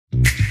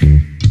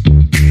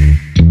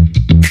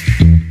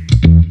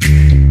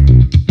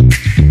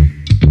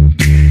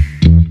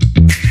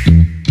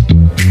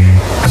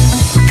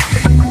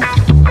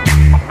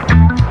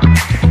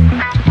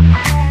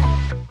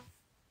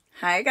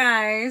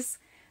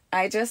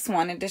I just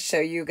wanted to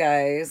show you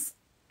guys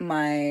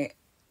my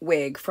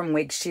wig from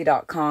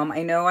WigShe.com.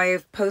 I know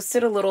I've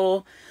posted a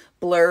little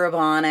blurb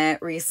on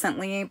it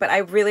recently, but I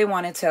really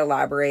wanted to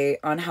elaborate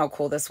on how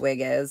cool this wig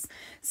is.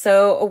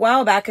 So a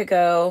while back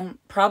ago,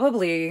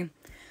 probably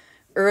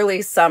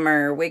early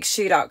summer,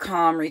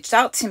 WigShe.com reached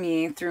out to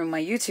me through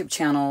my YouTube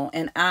channel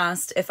and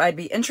asked if I'd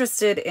be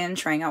interested in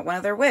trying out one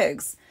of their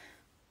wigs.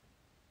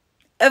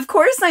 Of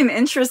course I'm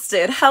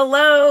interested.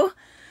 Hello.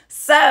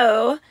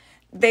 So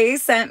they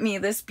sent me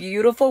this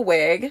beautiful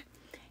wig,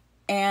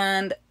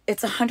 and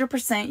it's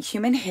 100%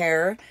 human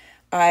hair.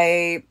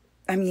 I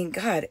mean,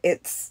 God,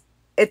 it's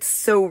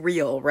so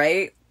real,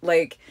 right?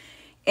 Like,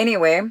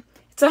 anyway,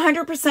 it's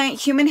 100%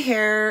 human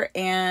hair,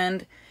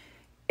 and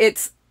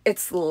it's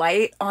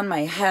light on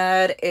my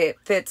head. It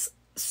fits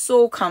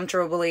so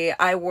comfortably.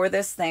 I wore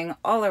this thing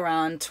all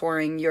around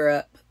touring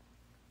Europe.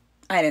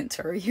 I didn't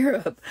tour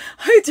Europe.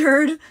 I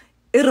toured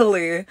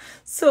Italy.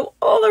 So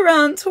all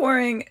around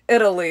touring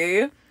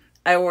Italy,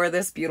 I wore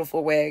this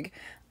beautiful wig.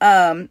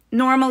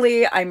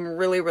 Normally, I'm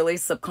really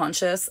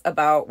subconscious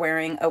about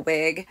wearing a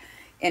wig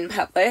in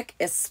public,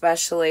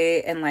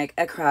 especially in like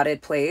a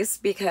crowded place,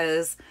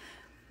 because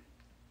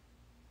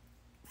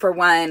for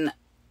one,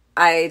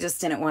 I just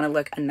didn't want to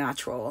look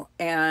unnatural.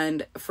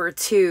 And for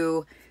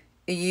two,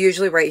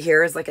 usually right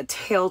here is like a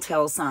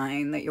telltale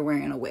sign that you're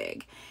wearing a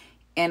wig.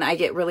 And I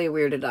get really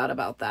weirded out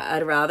about that.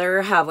 I'd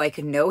rather have like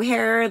no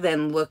hair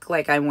than look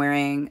like I'm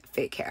wearing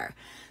fake hair.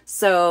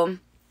 So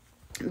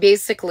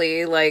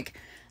basically, like,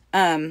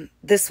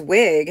 this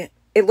wig,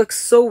 it looks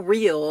so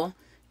real.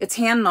 It's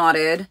hand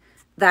knotted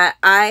that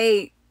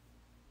I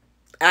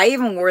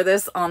even wore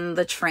this on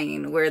the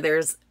train where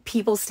there's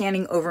people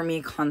standing over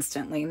me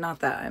constantly. Not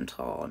that I'm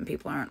tall and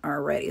people aren't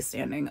already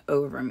standing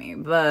over me,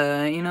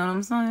 but you know what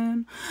I'm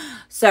saying?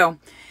 So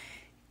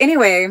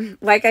anyway,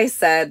 like I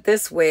said,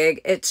 this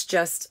wig, it's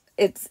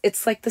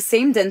like the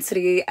same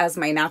density as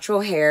my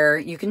natural hair.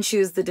 You can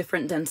choose the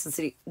different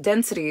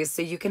densities,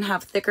 so you can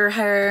have thicker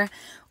hair,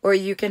 or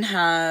you can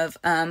have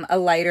a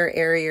lighter,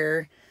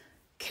 airier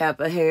cap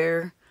of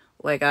hair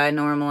like I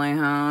normally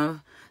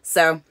have.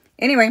 So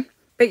anyway,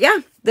 but yeah,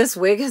 this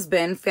wig has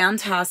been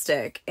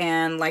fantastic.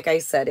 And like I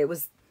said, it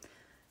was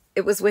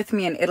with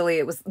me in Italy.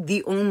 It was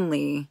the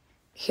only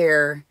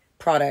hair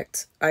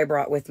product I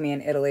brought with me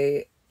in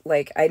Italy.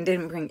 Like, I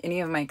didn't bring any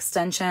of my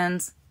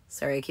extensions.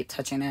 Sorry, I keep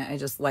touching it. I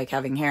just like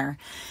having hair.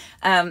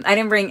 I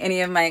didn't bring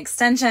any of my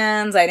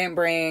extensions. I didn't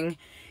bring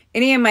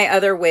any of my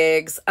other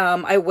wigs.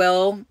 I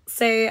will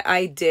say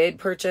I did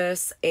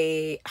purchase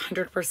a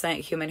 100%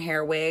 human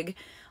hair wig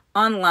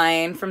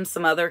online from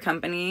some other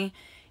company.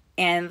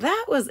 And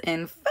that was,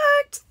 in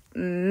fact,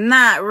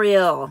 not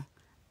real.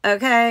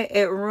 Okay?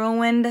 It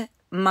ruined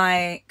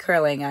my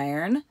curling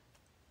iron.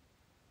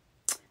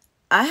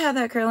 I had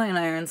that curling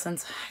iron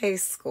since high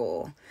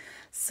school.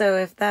 So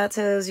if that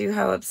tells you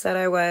how upset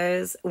I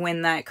was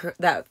when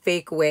that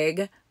fake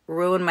wig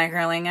ruined my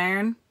curling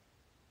iron,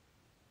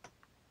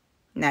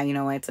 now you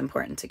know why it's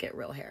important to get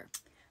real hair.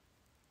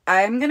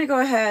 I'm going to go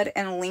ahead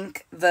and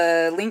link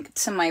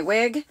to my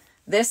wig,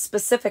 this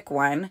specific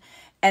one,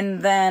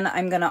 and then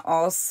I'm going to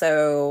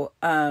also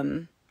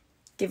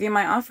give you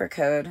my offer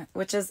code,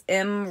 which is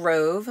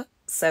MROVE.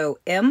 So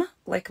M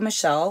like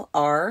Michelle,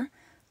 ROVE.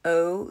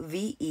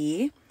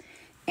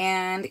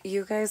 And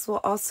you guys will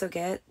also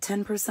get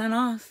 10%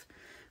 off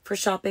for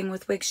shopping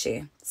with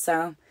WigShe.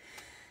 So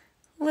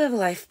live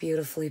life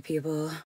beautifully, people.